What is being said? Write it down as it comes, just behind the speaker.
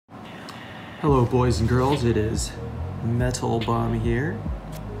Hello boys and girls, it is Metal Bomb here,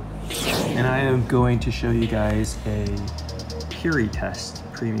 and I am going to show you guys a Puri test,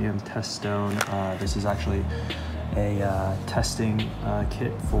 premium test stone. This is actually a testing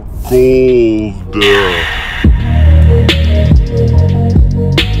kit for gold.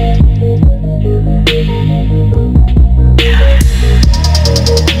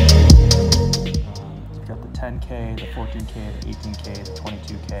 Got the 10K, the 14K, the 18K, the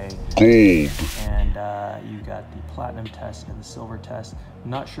 22K, gold, and you got the platinum test and the silver test. I'm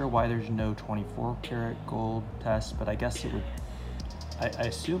not sure why there's no 24 karat gold test, but I guess it would. I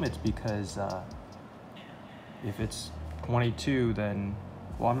assume it's because if it's 22, then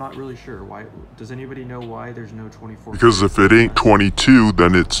well, I'm not really sure why. Does anybody know why there's no 24? Because if it ain't 22,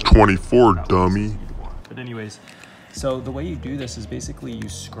 then it's 24, dummy. But anyways. So the way you do this is basically you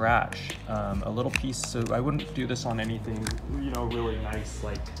scratch a little piece. So I wouldn't do this on anything, really nice,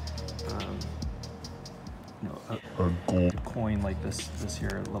 like, a gold coin like this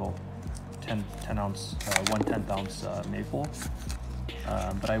here, little 10 ounce, 1/10 ounce maple.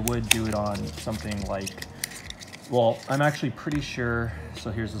 But I would do it on something like, well, I'm actually pretty sure, so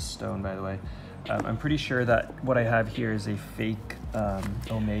here's the stone, by the way. I'm pretty sure that what I have here is a fake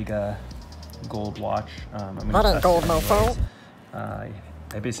Omega gold watch. That ain't gold, mofo. I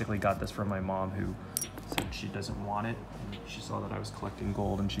basically got this from my mom, who said she doesn't want it. She saw that I was collecting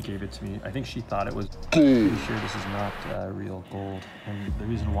gold and she gave it to me. I think she thought it was, pretty sure this is not real gold. And the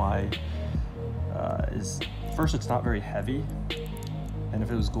reason why is, first, it's not very heavy. And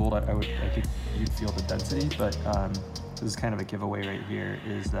if it was gold, I think you'd feel the density. But this is kind of a giveaway right here,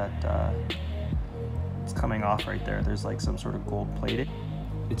 is that it's coming off right there. There's like some sort of gold plating.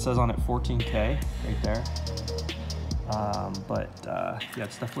 It says on it 14K right there, yeah,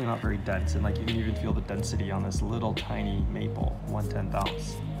 it's definitely not very dense, and like you can even feel the density on this little tiny maple, 1/10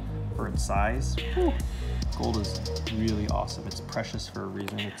 ounce. For its size, whew, gold is really awesome. It's precious for a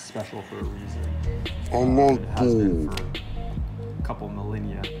reason. It's special for a reason. I love it has been gold. for a couple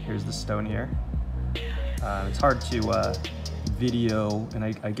millennia. Here's the stone here. It's hard to video, and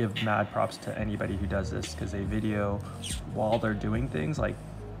I give mad props to anybody who does this, because they video while they're doing things, like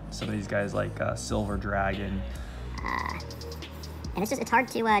some of these guys like Silver Dragon. And it's hard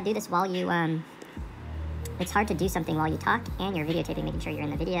to do this while you, it's hard to do something while you talk and you're videotaping, making sure you're in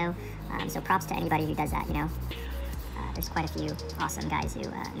the video. So props to anybody who does that, There's quite a few awesome guys who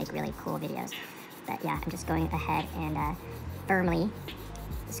make really cool videos. But yeah, I'm just going ahead and firmly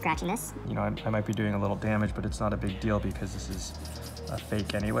scratching this. I might be doing a little damage, but it's not a big deal because this is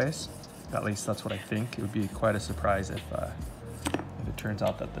fake anyways. At least that's what I think. It would be quite a surprise if it turns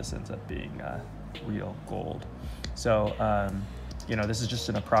out that this ends up being real gold. So, this is just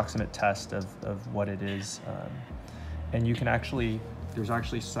an approximate test of what it is. And you can actually, there's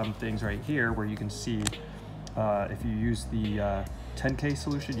actually some things right here where you can see, if you use the 10K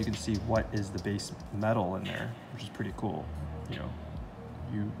solution, you can see what is the base metal in there, which is pretty cool.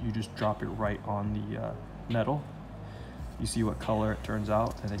 You just drop it right on the metal. You see what color it turns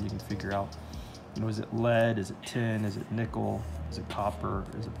out, and then you can figure out, is it lead, is it tin, is it nickel, is it copper,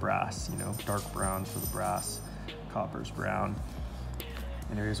 is it brass, dark brown for the brass, copper's brown.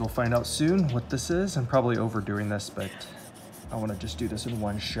 Anyways, we'll find out soon what this is. I'm probably overdoing this, but I want to just do this in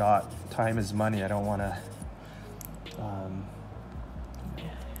one shot. Time is money. I don't want to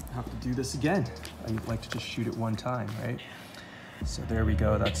have to do this again. I like to just shoot it one time, right? So there we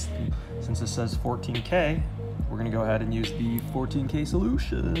go. Since it says 14K, we're gonna go ahead and use the 14K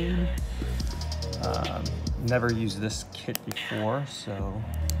solution. Never used this kit before, so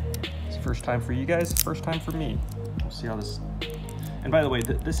it's the first time for you guys, first time for me. We'll see how this. And by the way,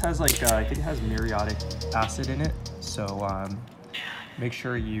 this has like I think it has muriatic acid in it, so make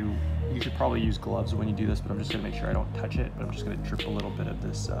sure you should probably use gloves when you do this. But I'm just gonna make sure I don't touch it. But I'm just gonna drip a little bit of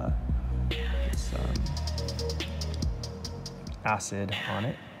this acid on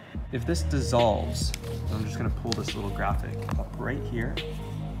it. If this dissolves, I'm just gonna pull this little graphic up right here.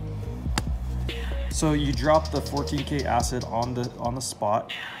 So you drop the 14K acid on the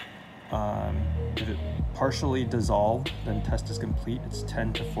spot. If it partially dissolved, then test is complete. It's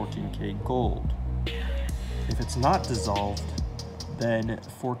 10 to 14K gold. If it's not dissolved, then it's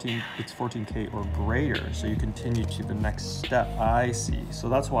 14K or greater. So you continue to the next step. I see. So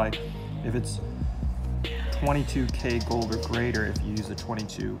that's why if it's 22K gold or greater, if you use a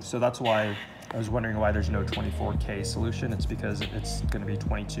 22. So that's why I was wondering why there's no 24K solution. It's because it's going to be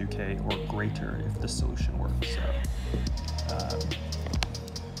 22K or greater if this solution works.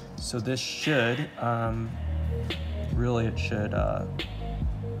 So this should, really it should,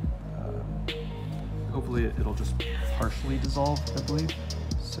 hopefully it'll just partially dissolve, I believe.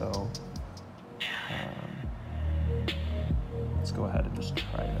 So let's go ahead and just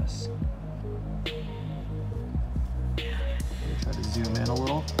try this. Try to zoom in a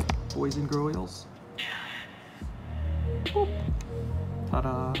little, boys and girls. Boop.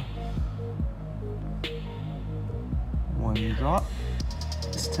 Ta-da. One drop.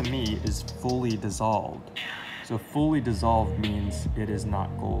 This to me is fully dissolved. So fully dissolved means it is not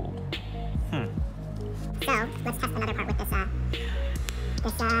gold. So let's test another part with this,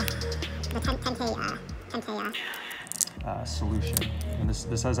 the 10K solution. And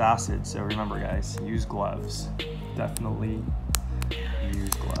this has acid, so remember guys, use gloves. Definitely use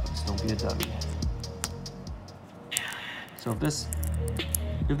gloves. Don't be a dummy. So if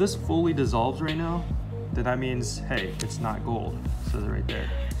this fully dissolves right now, then that means, hey, it's not gold. So they're right there.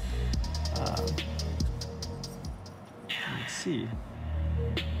 Let's see.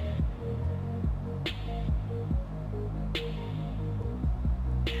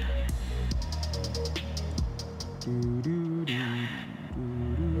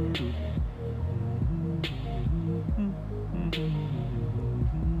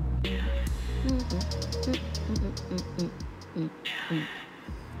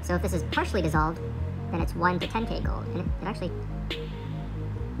 So if this is partially dissolved, then it's 1 to 10K gold. And it actually,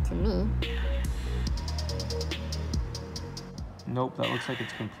 to me... Nope, that looks like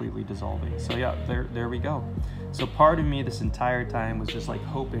it's completely dissolving. So yeah, there we go. So part of me this entire time was just like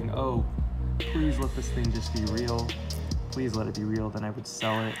hoping, oh, please let this thing just be real. Please let it be real. Then I would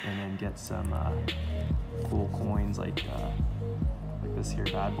sell it and then get some cool coins like this here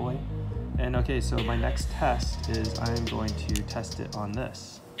bad boy. And okay, so my next test is I'm going to test it on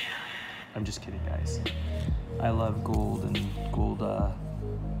this. I'm just kidding, guys. I love gold and gold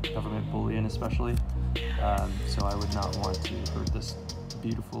government bullion especially. So I would not want to hurt this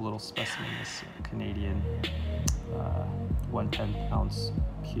beautiful little specimen, this Canadian 1/10 ounce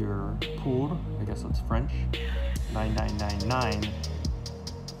pure pour. I guess that's French. 9999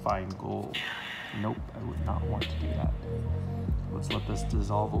 fine gold. Nope, I would not want to do that. Let's let this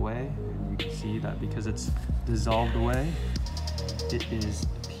dissolve away, and you can see that because it's dissolved away, it is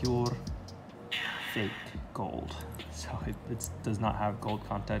pure fake gold. So it does not have gold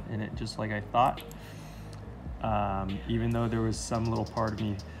content in it, just like I thought. Even though there was some little part of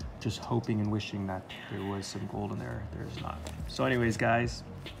me just hoping and wishing that there was some gold in there, there's not. So anyways, guys,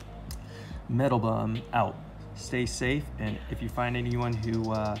 Metal Bum out. Stay safe, and if you find anyone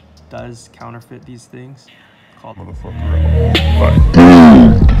who does counterfeit these things, call them. Motherfucker. Bye.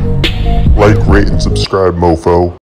 Like, rate, and subscribe, mofo.